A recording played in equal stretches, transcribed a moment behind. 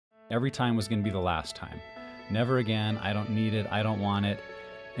every time was going to be the last time. Never again, I don't need it, I don't want it.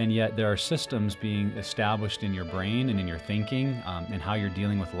 And yet there are systems being established in your brain and in your thinking and how you're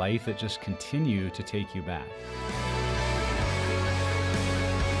dealing with life that just continue to take you back.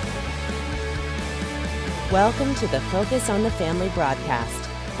 Welcome to the Focus on the Family broadcast,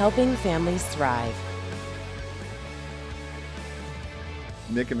 helping families thrive.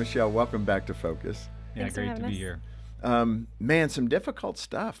 Nick and Michelle, welcome back to Focus. Yeah, great to be here. Man, some difficult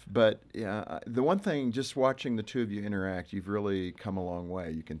stuff, but the one thing, just watching the two of you interact, you've really come a long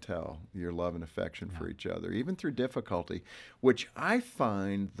way. You can tell your love and affection for each other, even through difficulty, which I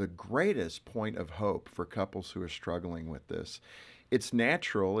find the greatest point of hope for couples who are struggling with this. It's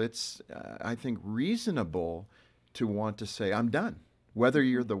natural, it's, I think, reasonable to want to say, I'm done. Whether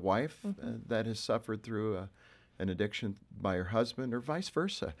you're the wife that has suffered through an addiction by her husband or vice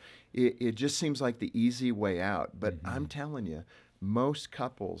versa. It just seems like the easy way out. But I'm telling you, most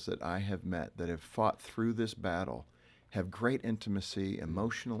couples that I have met that have fought through this battle have great intimacy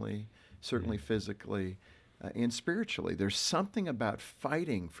emotionally, certainly physically, and spiritually. There's something about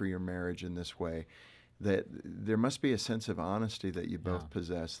fighting for your marriage in this way that there must be a sense of honesty that you both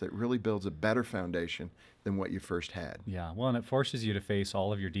possess that really builds a better foundation than what you first had. Yeah, well, and it forces you to face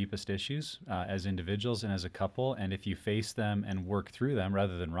all of your deepest issues as individuals and as a couple. And if you face them and work through them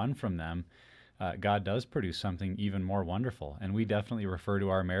rather than run from them, God does produce something even more wonderful. And we definitely refer to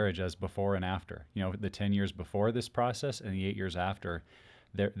our marriage as before and after. You know, the 10 years before this process and the 8 years after,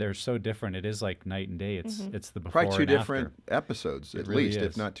 they're so different. It is like night and day. It's the before Probably two and different after. episodes, at really least, is.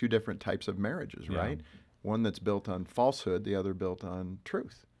 if not two different types of marriages, right? One that's built on falsehood, the other built on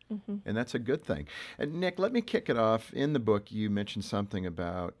truth. And that's a good thing. And Nick, let me kick it off. In the book, you mentioned something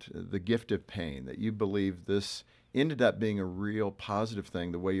about the gift of pain, that you believe this ended up being a real positive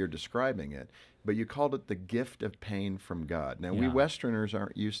thing, the way you're describing it. But you called it the gift of pain from God. Now, we Westerners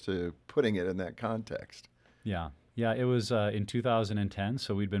aren't used to putting it in that context. Yeah, it was in 2010,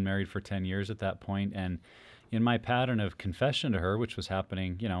 so we'd been married for 10 years at that point. And in my pattern of confession to her, which was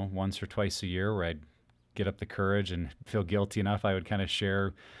happening, you know, once or twice a year, where I'd get up the courage and feel guilty enough, I would kind of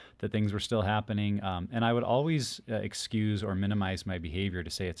share that things were still happening. And I would always excuse or minimize my behavior to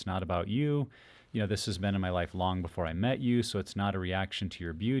say, it's not about you. You know, this has been in my life long before I met you, so it's not a reaction to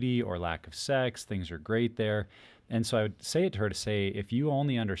your beauty or lack of sex. Things are great there. And so I would say it to her to say, if you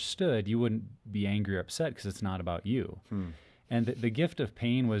only understood, you wouldn't be angry or upset because it's not about you. And the gift of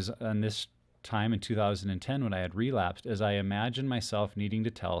pain was on this time in 2010 when I had relapsed, as I imagined myself needing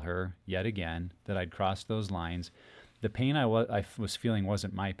to tell her yet again that I'd crossed those lines. The pain I was feeling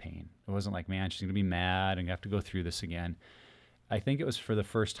wasn't my pain. It wasn't like, man, she's going to be mad and have to go through this again. I think it was for the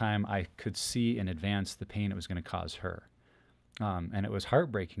first time I could see in advance the pain it was going to cause her. And it was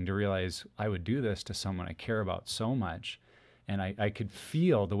heartbreaking to realize I would do this to someone I care about so much. And I could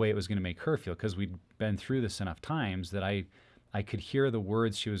feel the way it was going to make her feel because we'd been through this enough times that I could hear the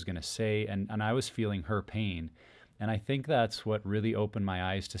words she was going to say, and I was feeling her pain. And I think that's what really opened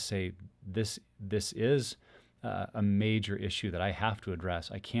my eyes to say, this is a major issue that I have to address.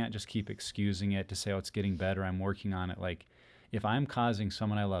 I can't just keep excusing it to say, oh, it's getting better, I'm working on it. Like, if I'm causing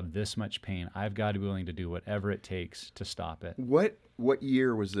someone I love this much pain, I've got to be willing to do whatever it takes to stop it. What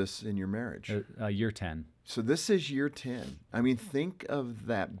year was this in your marriage? Year 10. So this is year 10. I mean, think of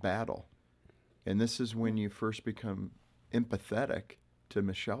that battle. And this is when you first become empathetic to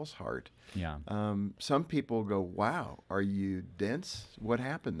Michelle's heart. Yeah. Some people go, wow, are you dense? What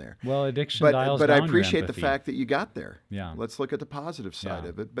happened there? Well, addiction dials down But I your appreciate the empathy. fact that you got there. Yeah. Let's look at the positive side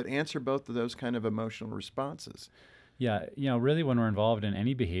of it, but answer both of those kind of emotional responses. Yeah, you know, really when we're involved in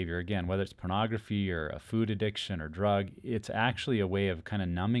any behavior, again, whether it's pornography or a food addiction or drug, it's actually a way of kind of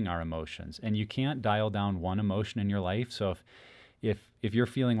numbing our emotions. And you can't dial down one emotion in your life. So if you're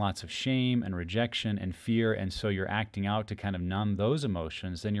feeling lots of shame and rejection and fear, and so you're acting out to kind of numb those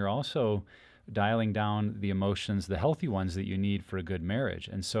emotions, then you're also dialing down the emotions, the healthy ones that you need for a good marriage.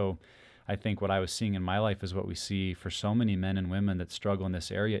 And so I think what I was seeing in my life is what we see for so many men and women that struggle in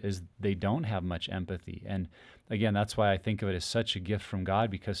this area is they don't have much empathy. And again, that's why I think of it as such a gift from God,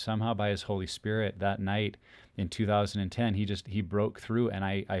 because somehow by His Holy Spirit that night in 2010, He broke through, and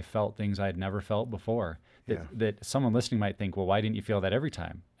I felt things I had never felt before. That someone listening might think, well, why didn't you feel that every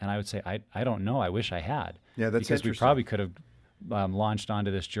time? And I would say, I don't know. I wish I had. Yeah, that's because interesting. we probably could have launched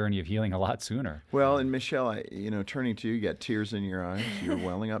onto this journey of healing a lot sooner. Well, and Michelle, turning to you, you got tears in your eyes, you're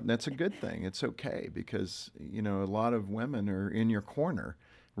welling up. And that's a good thing. It's okay because, a lot of women are in your corner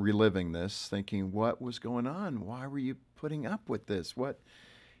reliving this, thinking, what was going on? Why were you putting up with this? What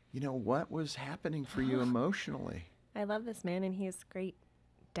was happening for you emotionally? I love this man, and he's a great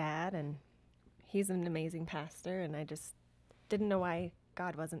dad, and he's an amazing pastor, and I just didn't know why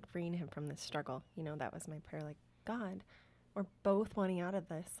God wasn't freeing him from this struggle. You know, that was my prayer. Like, God, we're both wanting out of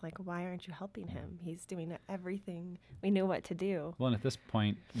this. Like, why aren't you helping him? He's doing everything we knew what to do. Well, and at this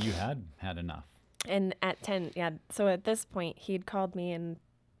point, you had had enough. And at 10, yeah. So at this point, he'd called me, and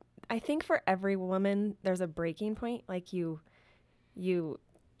I think for every woman, there's a breaking point. Like you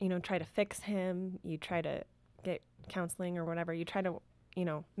know, try to fix him. You try to get counseling or whatever. You try to, you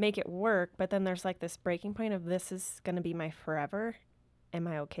know, make it work. But then there's like this breaking point of this is going to be my forever. Am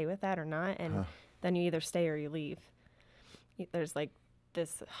I okay with that or not? And then you either stay or you leave. There's like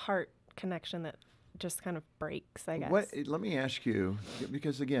this heart connection that just kind of breaks, I guess. Let me ask you,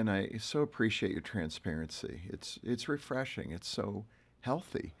 because again, I so appreciate your transparency. It's refreshing. It's so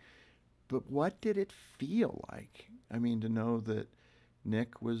healthy. But what did it feel like? I mean, to know that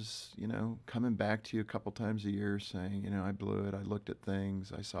Nick was, you know, coming back to you a couple times a year saying, you know, I blew it. I looked at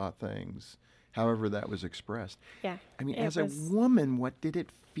things. I saw things. However that was expressed. Yeah. I mean, as a woman, what did it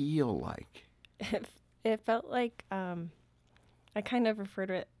feel like? It felt like, I kind of refer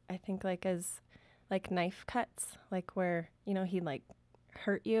to it, I think, like as like knife cuts, like where, you know, he'd like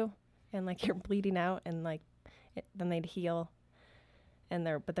hurt you and like you're bleeding out and like then they'd heal and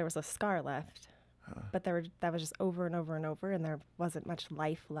but there was a scar left. But that was just over and over and over, and there wasn't much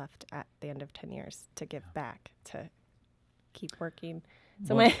life left at the end of 10 years to give back, to keep working.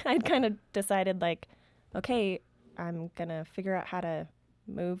 So I'd kind of decided, like, okay, I'm going to figure out how to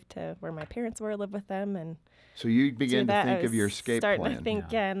move to where my parents were, live with them. And so you began to think of your escape plan. Starting to think,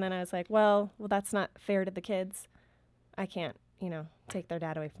 yeah, and then I was like, well, that's not fair to the kids. I can't, you know, take their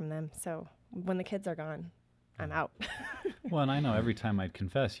dad away from them. So when the kids are gone, I'm out. Well, and I know every time I'd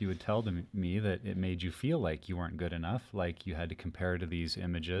confess, you would tell me that it made you feel like you weren't good enough, like you had to compare to these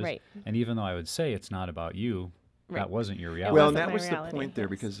images. Right. And even though I would say it's not about you, that wasn't your reality. Well, and that my was reality, the point there, yes.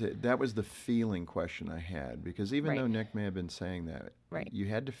 because that was the feeling question I had. Because even though Nick may have been saying that, you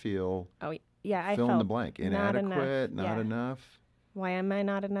had to feel I fill felt in the blank. Inadequate, not enough. Why am I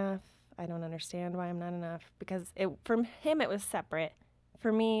not enough? I don't understand why I'm not enough. Because from him, it was separate.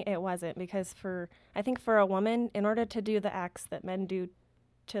 For me, it wasn't, because I think for a woman, in order to do the acts that men do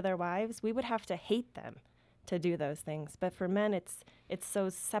to their wives, we would have to hate them to do those things. But for men, it's so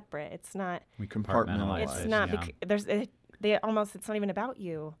separate. It's not. We compartmentalize. It's not. It's not even about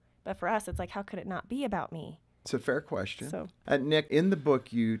you. But for us, it's like, how could it not be about me? It's a fair question. So. Nick, in the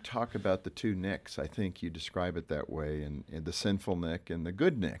book, you talk about the two Nicks. I think you describe it that way, and the sinful Nick and the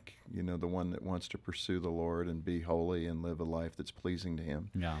good Nick, you know, the one that wants to pursue the Lord and be holy and live a life that's pleasing to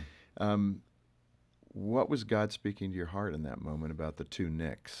him. Yeah. What was God speaking to your heart in that moment about the two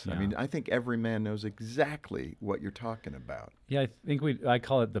Nicks? Yeah. I mean, I think every man knows exactly what you're talking about. Yeah, I think I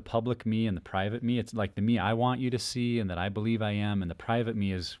call it the public me and the private me. It's like the me I want you to see and that I believe I am, and the private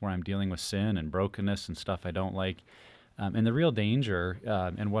me is where I'm dealing with sin and brokenness and stuff I don't like. And the real danger,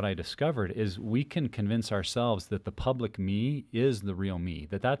 and what I discovered, is we can convince ourselves that the public me is the real me,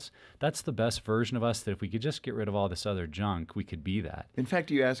 that's the best version of us, that if we could just get rid of all this other junk, we could be that. In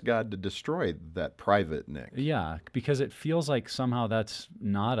fact, you asked God to destroy that private Nick. Yeah, because it feels like somehow that's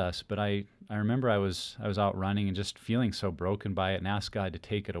not us, but I remember I was out running and just feeling so broken by it and asked God to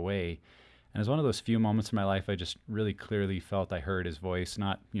take it away. And it was one of those few moments in my life I just really clearly felt I heard his voice,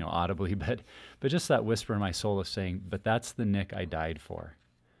 not, you know, audibly, but just that whisper in my soul of saying, but that's the Nick I died for.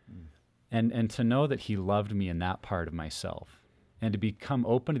 And to know that he loved me in that part of myself, and to become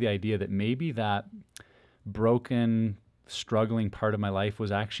open to the idea that maybe that broken, struggling part of my life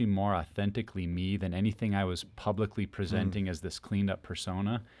was actually more authentically me than anything I was publicly presenting as this cleaned up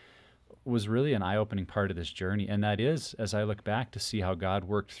persona, was really an eye-opening part of this journey. And that is, as I look back to see how God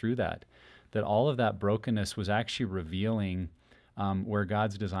worked through that all of that brokenness was actually revealing where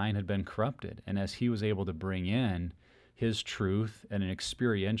God's design had been corrupted. And as he was able to bring in his truth in an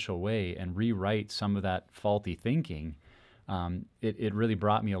experiential way and rewrite some of that faulty thinking, it really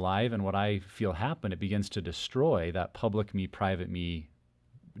brought me alive. And what I feel happened, it begins to destroy that public me, private me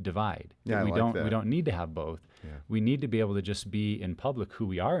divide. Yeah, we like that. We don't need to have both. Yeah. We need to be able to just be in public who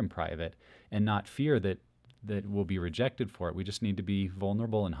we are in private, and not fear that we'll be rejected for it. We just need to be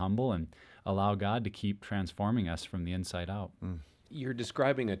vulnerable and humble and allow God to keep transforming us from the inside out. You're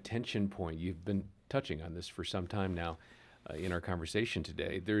describing a tension point. You've been touching on this for some time now in our conversation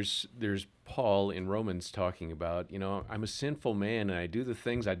today. There's Paul in Romans talking about, you know, I'm a sinful man and I do the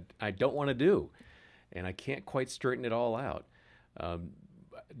things I don't want to do, and I can't quite straighten it all out.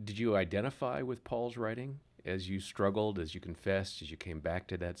 Did you identify with Paul's writing as you struggled, as you confessed, as you came back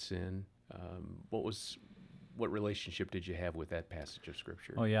to that sin? What relationship did you have with that passage of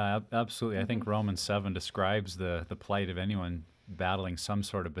Scripture? Oh, yeah, absolutely. I think Romans 7 describes the plight of anyone battling some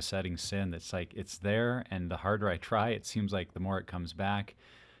sort of besetting sin that's like, it's there, and the harder I try, it seems like the more it comes back,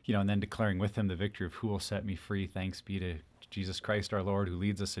 and then declaring with him the victory of who will set me free. Thanks be to Jesus Christ our Lord, who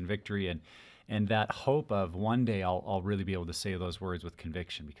leads us in victory. And that hope of one day I'll really be able to say those words with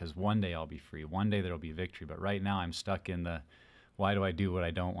conviction, because one day I'll be free. One day there'll be victory. But right now I'm stuck in the, why do I do what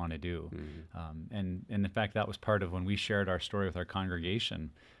I don't want to do? And in fact, that was part of when we shared our story with our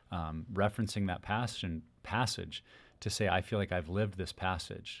congregation, referencing that passage to say, I feel like I've lived this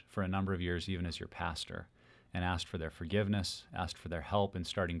passage for a number of years, even as your pastor, and asked for their forgiveness, asked for their help in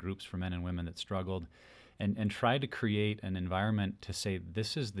starting groups for men and women that struggled, and tried to create an environment to say,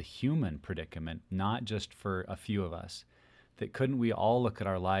 this is the human predicament, not just for a few of us. That couldn't we all look at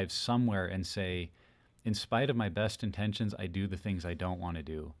our lives somewhere and say, in spite of my best intentions, I do the things I don't want to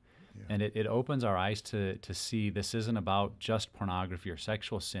do. Yeah. And it opens our eyes to see this isn't about just pornography or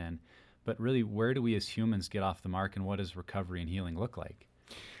sexual sin, but really, where do we as humans get off the mark, and what does recovery and healing look like?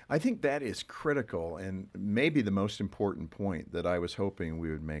 I think that is critical, and maybe the most important point that I was hoping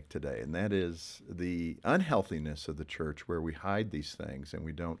we would make today, and that is the unhealthiness of the church, where we hide these things and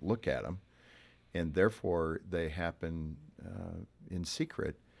we don't look at them, and therefore they happen in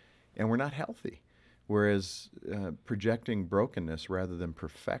secret, and we're not healthy. Whereas projecting brokenness rather than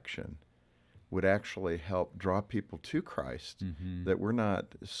perfection would actually help draw people to Christ, that we're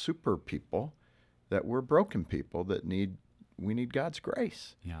not super people, that we're broken people that we need God's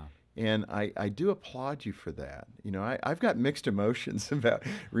grace. Yeah. And I do applaud you for that. I've got mixed emotions about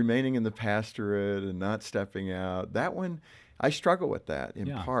remaining in the pastorate and not stepping out. That one, I struggle with that in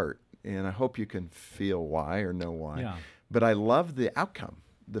part, and I hope you can feel why or know why. Yeah. But I love the outcome,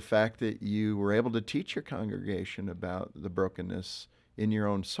 the fact that you were able to teach your congregation about the brokenness in your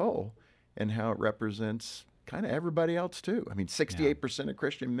own soul and how it represents kind of everybody else too. I mean, 68% of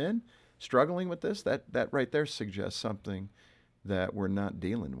Christian men struggling with this, that right there suggests something that we're not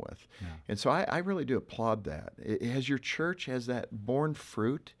dealing with. Yeah. And so I really do applaud that. Has your church, has that borne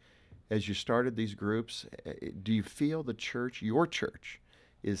fruit as you started these groups? Do you feel the church, your church,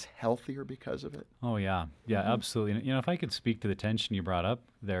 is healthier because of it? Oh, yeah. Yeah, absolutely. If I could speak to the tension you brought up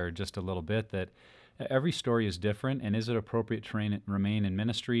there just a little bit, that every story is different, and is it appropriate to remain in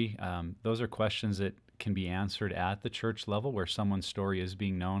ministry? Those are questions that can be answered at the church level, where someone's story is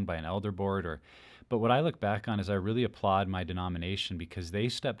being known by an elder board. But what I look back on is I really applaud my denomination, because they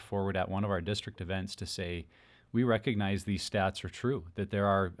stepped forward at one of our district events to say, we recognize these stats are true, that there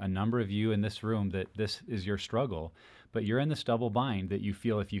are a number of you in this room that this is your struggle, but you're in this double bind that you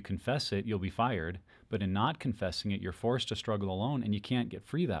feel if you confess it, you'll be fired, but in not confessing it, you're forced to struggle alone, and you can't get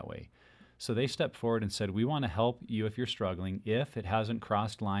free that way. So they stepped forward and said, we want to help you if you're struggling, if it hasn't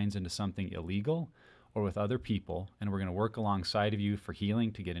crossed lines into something illegal or with other people, and we're going to work alongside of you for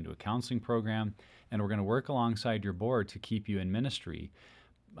healing, to get into a counseling program, and we're going to work alongside your board to keep you in ministry.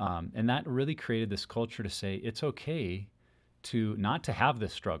 And that really created this culture to say, it's okay to not to have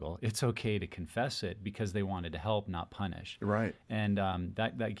this struggle. It's okay to confess it, because they wanted to help, not punish. Right. And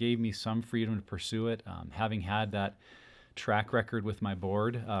that gave me some freedom to pursue it. Having had that track record with my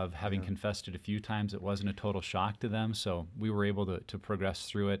board of having confessed it a few times, it wasn't a total shock to them. So we were able to progress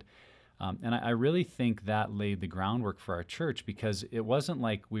through it. And I really think that laid the groundwork for our church, because it wasn't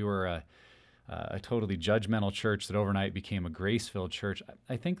like we were a totally judgmental church that overnight became a grace-filled church.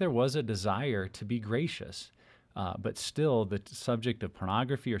 I think there was a desire to be gracious, but still the subject of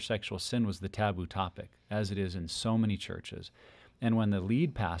pornography or sexual sin was the taboo topic, as it is in so many churches. And when the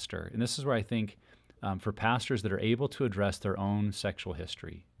lead pastor, and this is where I think for pastors that are able to address their own sexual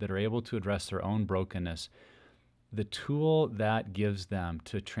history, that are able to address their own brokenness, the tool that gives them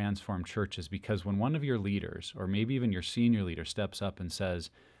to transform churches, because when one of your leaders, or maybe even your senior leader, steps up and says,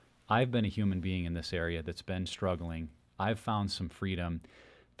 I've been a human being in this area that's been struggling, I've found some freedom,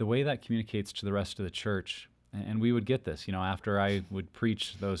 the way that communicates to the rest of the church, and we would get this, after I would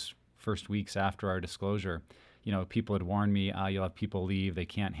preach those first weeks after our disclosure, people had warned me, you'll have people leave, they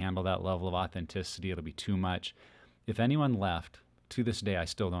can't handle that level of authenticity, it'll be too much. If anyone left, to this day, I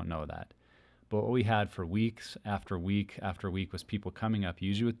still don't know that. But what we had for weeks after week after week was people coming up,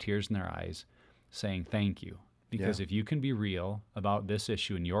 usually with tears in their eyes, saying thank you. Because if you can be real about this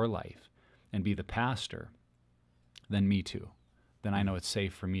issue in your life and be the pastor, then me too. Then I know it's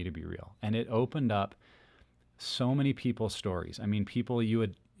safe for me to be real. And it opened up so many people's stories. I mean, people you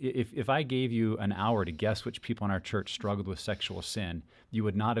would, if I gave you an hour to guess which people in our church struggled with sexual sin, you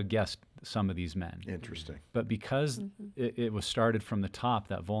would not have guessed some of these men. Interesting. But because it was started from the top,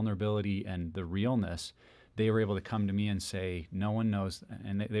 that vulnerability and the realness, they were able to come to me and say, no one knows,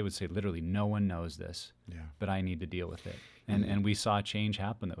 and they would say literally, no one knows this, but I need to deal with it. And we saw a change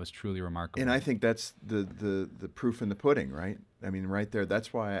happen that was truly remarkable. And I think that's the proof in the pudding, right? I mean, right there.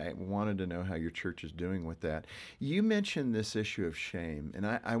 That's why I wanted to know how your church is doing with that. You mentioned this issue of shame, and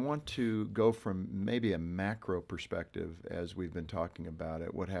I want to go from maybe a macro perspective, as we've been talking about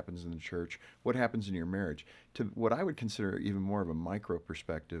it, what happens in the church, what happens in your marriage, to what I would consider even more of a micro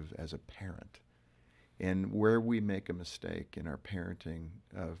perspective as a parent, and where we make a mistake in our parenting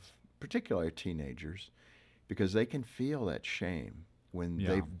of particularly our teenagers, because they can feel that shame when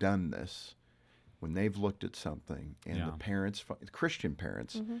they've done this, when they've looked at something, and the parents, Christian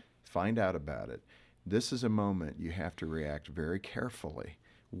parents, find out about it. This is a moment you have to react very carefully.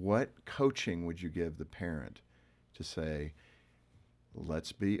 What coaching would you give the parent to say,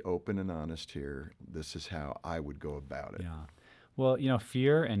 let's be open and honest here. This is how I would go about it. Yeah. Well,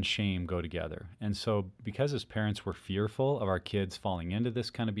 fear and shame go together. And so because as parents we're fearful of our kids falling into this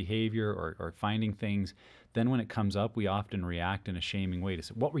kind of behavior or finding things, then when it comes up, we often react in a shaming way to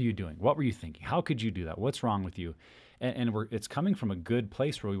say, what were you doing? What were you thinking? How could you do that? What's wrong with you? And it's coming from a good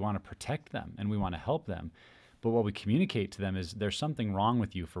place where we want to protect them and we want to help them. But what we communicate to them is there's something wrong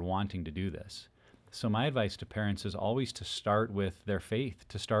with you for wanting to do this. So my advice to parents is always to start with their faith,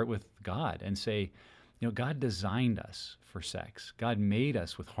 to start with God and say, God designed us for sex. God made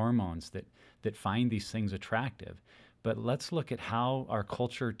us with hormones that find these things attractive. But let's look at how our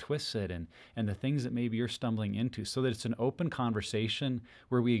culture twists it and the things that maybe you're stumbling into so that it's an open conversation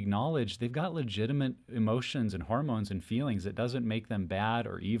where we acknowledge they've got legitimate emotions and hormones and feelings that doesn't make them bad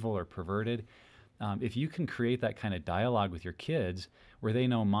or evil or perverted. If you can create that kind of dialogue with your kids where they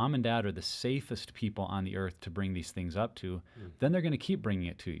know mom and dad are the safest people on the earth to bring these things up to, then they're going to keep bringing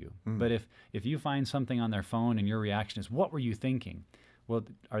it to you. But if you find something on their phone and your reaction is, what were you thinking? Well,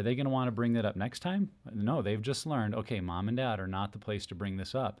 are they going to want to bring that up next time? No, they've just learned, okay, mom and dad are not the place to bring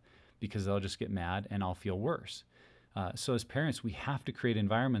this up because they'll just get mad and I'll feel worse. So as parents, we have to create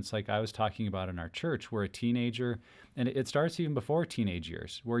environments like I was talking about in our church where a teenager, and it starts even before teenage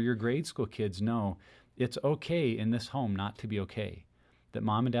years, where your grade school kids know it's okay in this home not to be okay. That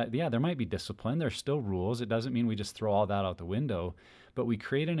mom and dad, there might be discipline, there's still rules. It doesn't mean we just throw all that out the window, but we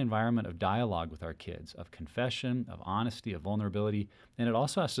create an environment of dialogue with our kids, of confession, of honesty, of vulnerability. And it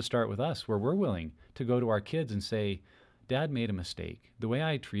also has to start with us, where we're willing to go to our kids and say, Dad made a mistake. The way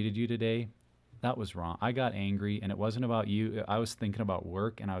I treated you today, that was wrong. I got angry, and it wasn't about you. I was thinking about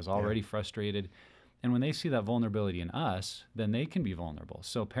work, and I was already frustrated. And when they see that vulnerability in us, then they can be vulnerable.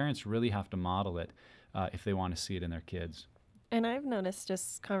 So parents really have to model it if they want to see it in their kids. And I've noticed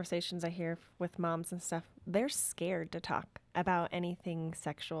just conversations I hear with moms and stuff, they're scared to talk about anything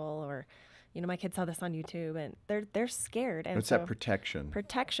sexual or, my kids saw this on YouTube and they're scared. And it's that protection.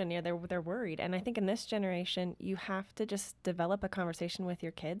 Protection, they're worried. And I think in this generation, you have to just develop a conversation with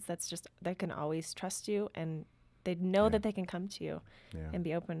your kids they can always trust you and they know that they can come to you and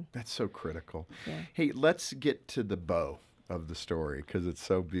be open. That's so critical. Yeah. Hey, let's get to the bow of the story because it's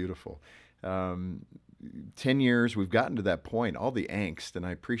so beautiful. 10 years, we've gotten to that point, all the angst, and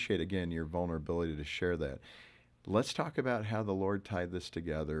I appreciate, again, your vulnerability to share that. Let's talk about how the Lord tied this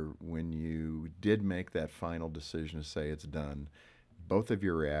together when you did make that final decision to say it's done. Both of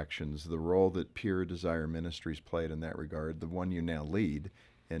your reactions, the role that Pure Desire Ministries played in that regard, the one you now lead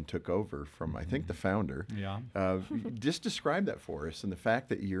and took over from, I think, the founder. Yeah. Just describe that for us and the fact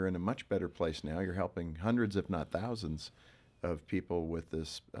that you're in a much better place now. You're helping hundreds, if not thousands, of people with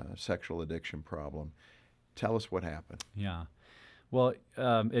this sexual addiction problem. Tell us what happened. Yeah. Well,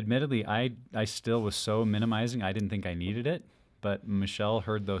 admittedly, I still was so minimizing. I didn't think I needed it, but Michelle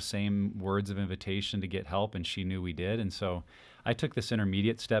heard those same words of invitation to get help, and she knew we did. And so I took this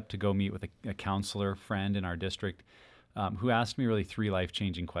intermediate step to go meet with a counselor friend in our district who asked me really 3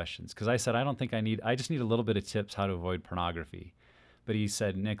 life-changing questions. Because I said, I just need a little bit of tips how to avoid pornography. But he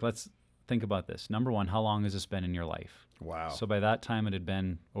said, Nick, let's think about this. Number 1, how long has this been in your life? Wow. So by that time, it had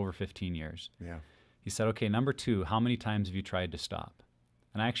been over 15 years. Yeah. He said, okay, number 2, how many times have you tried to stop?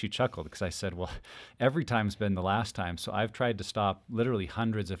 And I actually chuckled because I said, well, every time's been the last time. So I've tried to stop literally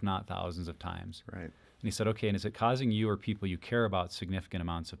hundreds, if not thousands of times. Right. And he said, okay, and is it causing you or people you care about significant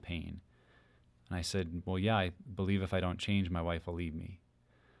amounts of pain? And I said, well, yeah, I believe if I don't change, my wife will leave me.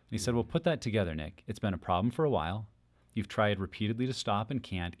 And he said, well, put that together, Nick. It's been a problem for a while. You've tried repeatedly to stop and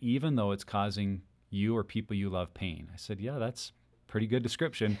can't, even though it's causing you or people you love pain. I said, yeah, that's pretty good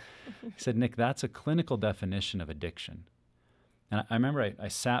description. He said, Nick, that's a clinical definition of addiction. And I remember I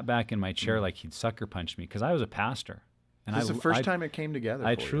sat back in my chair like he'd sucker punched me because I was a pastor. And This is the first time it came together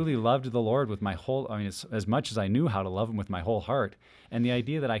I for you. truly loved the Lord with my whole, I mean, as much as I knew how to love him with my whole heart. And the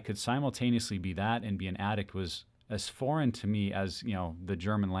idea that I could simultaneously be that and be an addict was as foreign to me as, you know, the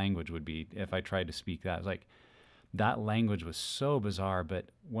German language would be if I tried to speak that. It was like, that language was so bizarre. But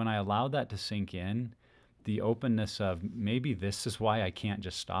when I allowed that to sink in, the openness of maybe this is why I can't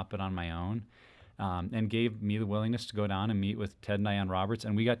just stop it on my own, and gave me the willingness to go down and meet with Ted and Diane Roberts.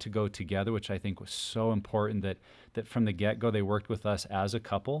 And we got to go together, which I think was so important that from the get-go they worked with us as a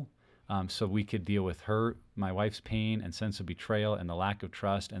couple, so we could deal with my wife's pain and sense of betrayal and the lack of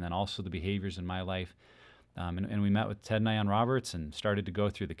trust, and then also the behaviors in my life. And we met with Ted and Diane Roberts and started to go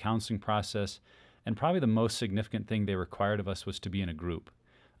through the counseling process. And probably the most significant thing they required of us was to be in a group,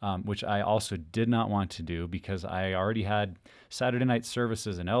 which I also did not want to do because I already had Saturday night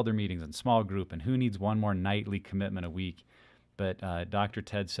services and elder meetings and small group, and who needs one more nightly commitment a week? But Dr.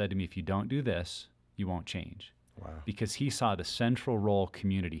 Ted said to me, if you don't do this, you won't change. Wow. Because he saw the central role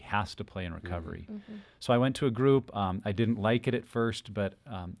community has to play in recovery. Mm-hmm. So I went to a group. I didn't like it at first, but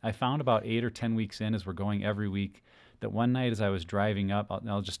I found about 8 or 10 weeks in, as we're going every week, that one night as I was driving up,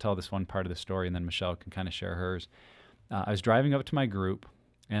 I'll just tell this one part of the story and then Michelle can kind of share hers. I was driving up to my group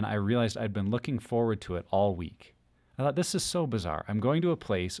and I realized I'd been looking forward to it all week. I thought, this is so bizarre. I'm going to a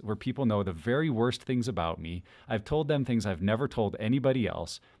place where people know the very worst things about me. I've told them things I've never told anybody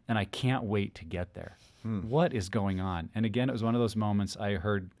else, and I can't wait to get there. What is going on? And again, it was one of those moments I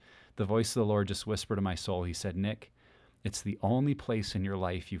heard the voice of the Lord just whisper to my soul. He said, Nick, it's the only place in your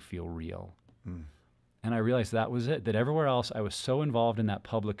life you feel real. And I realized that was it, that everywhere else I was so involved in that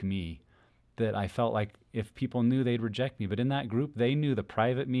public me that I felt like if people knew, they'd reject me. But in that group, they knew the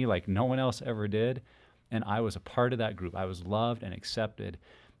private me like no one else ever did. And I was a part of that group. I was loved and accepted.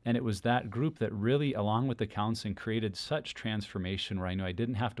 And it was that group that really, along with the counseling, created such transformation where I knew I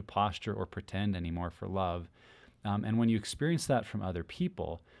didn't have to posture or pretend anymore for love. And when you experience that from other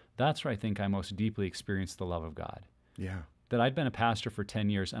people, that's where I think I most deeply experienced the love of God. Yeah. That I'd been a pastor for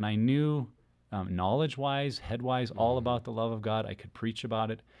 10 years, and I knew knowledge-wise, head-wise, all about the love of God. I could preach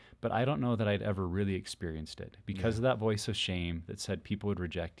about it, but I don't know that I'd ever really experienced it because of that voice of shame that said people would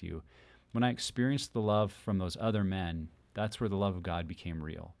reject you. When I experienced the love from those other men, that's where the love of God became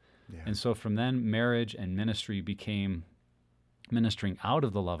real. Yeah. And so from then, marriage and ministry became ministering out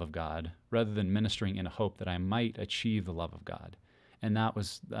of the love of God rather than ministering in a hope that I might achieve the love of God. And that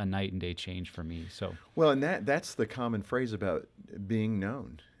was a night and day change for me. So well, and that's the common phrase about being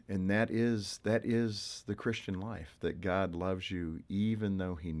known. And that is the Christian life, that God loves you even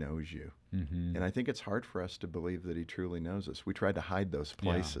though he knows you. Mm-hmm. And I think it's hard for us to believe that he truly knows us. We try to hide those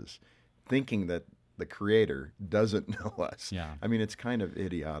places, thinking that the Creator doesn't know us. Yeah. I mean, it's kind of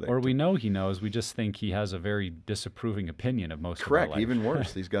idiotic. Or we know he knows, we just think he has a very disapproving opinion of most of our life. Correct, even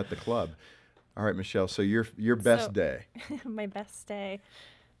worse, he's got the club. All right, Michelle, so your best day. My best day,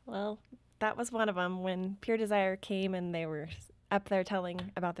 well, that was one of them. When Pure Desire came and they were up there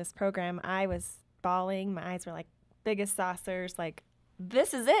telling about this program, I was bawling. My eyes were like big as saucers. Like,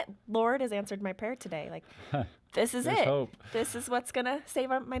 this is it. Lord has answered my prayer today. Like, this is it. Hope. This is what's going to save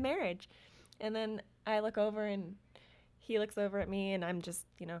my marriage. And then I look over and he looks over at me and I'm just,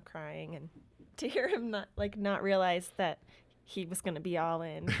 crying. And to hear him not realize that he was going to be all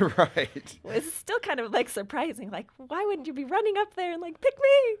in. Right. Was still kind of surprising. Like, why wouldn't you be running up there and pick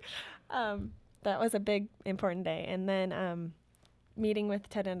me? That was a big, important day. And then, meeting with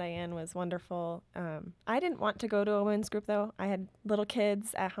Ted and Diane was wonderful. I didn't want to go to a women's group, though. I had little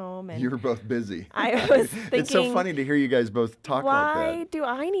kids at home. And you were both busy. I was thinking, it's so funny to hear you guys both talk like that. Why do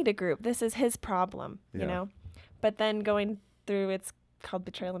I need a group? This is his problem, you know? But then going through, it's called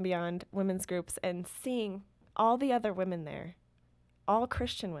Betrayal and Beyond, women's groups, and seeing all the other women there, all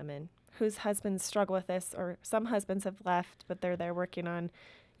Christian women whose husbands struggle with this, or some husbands have left, but they're there working on,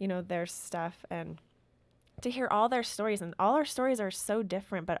 their stuff, and to hear all their stories, and all our stories are so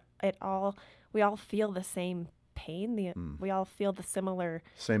different, but we all feel the same pain. We all feel the similar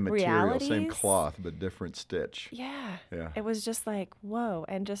same material, realities. Same cloth, but different stitch. Yeah. It was just like, whoa.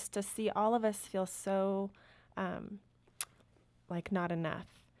 And just to see all of us feel so not enough.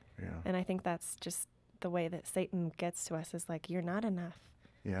 Yeah. And I think that's just the way that Satan gets to us, is like, you're not enough.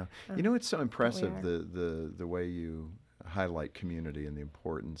 Yeah. It's so impressive, the way you highlight community and the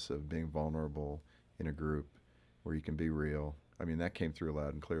importance of being vulnerable in a group where you can be real. I mean, that came through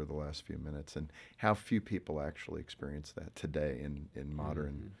loud and clear the last few minutes, and how few people actually experience that today in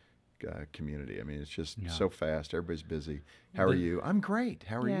modern community. I mean, it's just so fast. Everybody's busy. How are you? I'm great.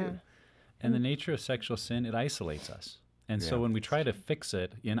 How are you? And the nature of sexual sin, it isolates us. And so when we try to fix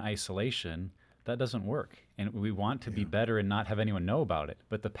it in isolation, that doesn't work. And we want to be better and not have anyone know about it.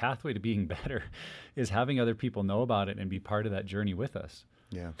 But the pathway to being better is having other people know about it and be part of that journey with us.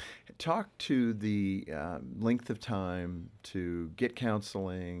 Yeah. Talk to the length of time to get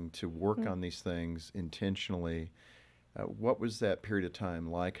counseling, to work on these things intentionally. What was that period of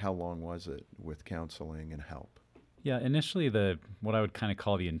time like? How long was it with counseling and help? Yeah, initially what I would kind of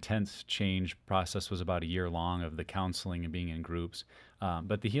call the intense change process was about a year long of the counseling and being in groups.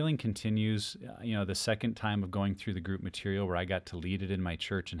 But the healing continues. The second time of going through the group material where I got to lead it in my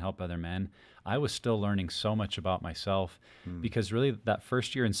church and help other men, I was still learning so much about myself because really that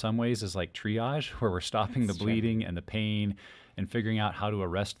first year in some ways is like triage, where we're stopping the bleeding and the pain and figuring out how to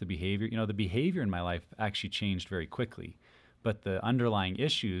arrest the behavior. The behavior in my life actually changed very quickly, but the underlying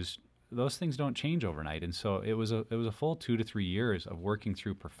issues, those things don't change overnight. And so it was a full 2 to 3 years of working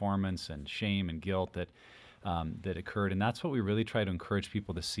through performance and shame and guilt that occurred. And that's what we really try to encourage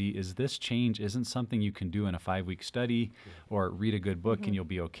people to see, is this change isn't something you can do in a 5-week study or read a good book and you'll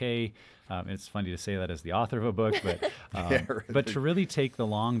be okay. It's funny to say that as the author of a book, but but to really take the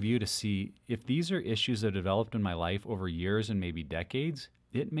long view to see if these are issues that have developed in my life over years and maybe decades,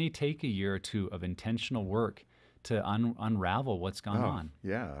 it may take a year or two of intentional work to unravel what's gone on.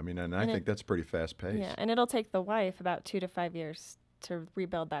 Yeah, I think that's pretty fast paced. Yeah, and it'll take the wife about 2 to 5 years to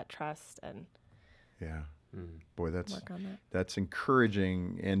rebuild that trust and Boy, work on that. that's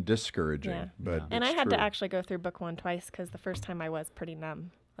encouraging and discouraging. Yeah. But And I it's had to true. actually go through book 1 twice because the first time I was pretty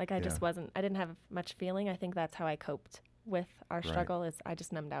numb. Like I just wasn't, I didn't have much feeling. I think that's how I coped with our struggle, is I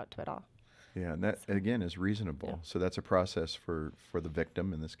just numbed out to it all. Yeah, and that again is reasonable. Yeah. So that's a process for the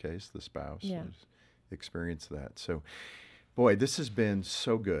victim, in this case, the spouse who's experienced that. So, boy, this has been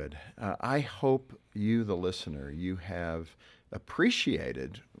so good. I hope you, the listener, you have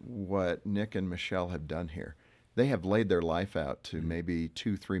appreciated what Nick and Michelle have done here. They have laid their life out to maybe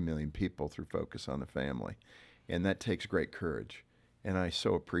 2-3 million people through Focus on the Family, and that takes great courage. And I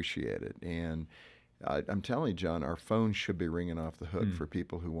so appreciate it. And I'm telling you, John, our phones should be ringing off the hook for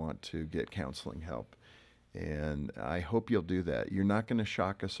people who want to get counseling help. And I hope you'll do that. You're not going to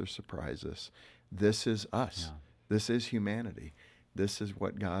shock us or surprise us. This is us. Yeah. This is humanity. This is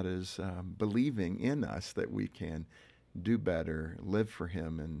what God is believing in us, that we can do better, live for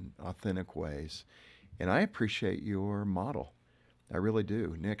Him in authentic ways. And I appreciate your model. I really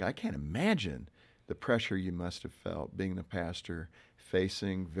do. Nick, I can't imagine the pressure you must have felt being the pastor,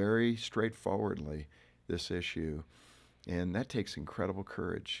 facing very straightforwardly this issue. And that takes incredible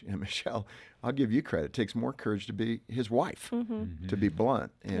courage. And Michelle, I'll give you credit. It takes more courage to be his wife, to be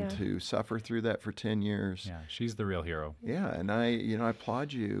blunt, and to suffer through that for 10 years. Yeah, she's the real hero. Yeah, and I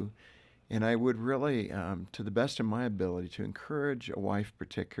applaud you. And I would really, to the best of my ability, to encourage a wife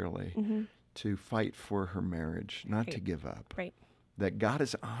particularly to fight for her marriage, not to give up. Right. That God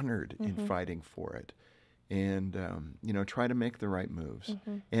is honored in fighting for it. And, try to make the right moves.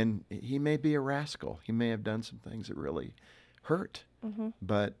 And he may be a rascal. He may have done some things that really hurt.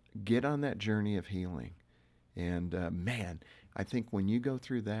 But get on that journey of healing. And, man, I think when you go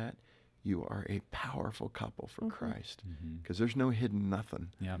through that, you are a powerful couple for Christ. Because there's no hidden nothing.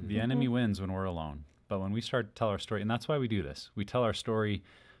 Yeah, the enemy wins when we're alone. But when we start to tell our story, and that's why we do this. We tell our story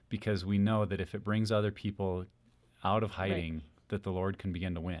because we know that if it brings other people out of hiding, that the Lord can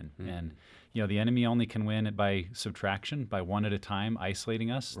begin to win. And, the enemy only can win it by subtraction, by one at a time,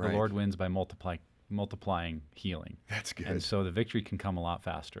 isolating us. The Lord wins by multiplying healing. That's good. And so the victory can come a lot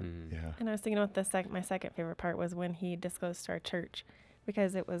faster. Yeah. And I was thinking about my second favorite part was when he disclosed to our church,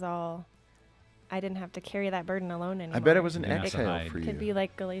 because it was all, I didn't have to carry that burden alone anymore. I bet it was an You didn't have to exhale hide. for It you. could be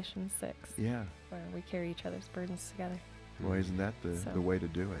like Galatians 6, Yeah. where we carry each other's burdens together. Boy, isn't that So- the way to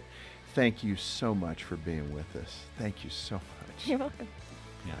do it? Thank you so much for being with us. Thank you so much. You're welcome.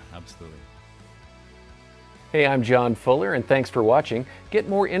 Yeah, absolutely. Hey, I'm John Fuller, and thanks for watching. Get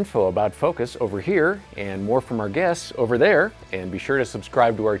more info about Focus over here and more from our guests over there, and be sure to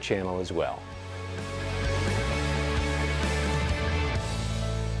subscribe to our channel as well.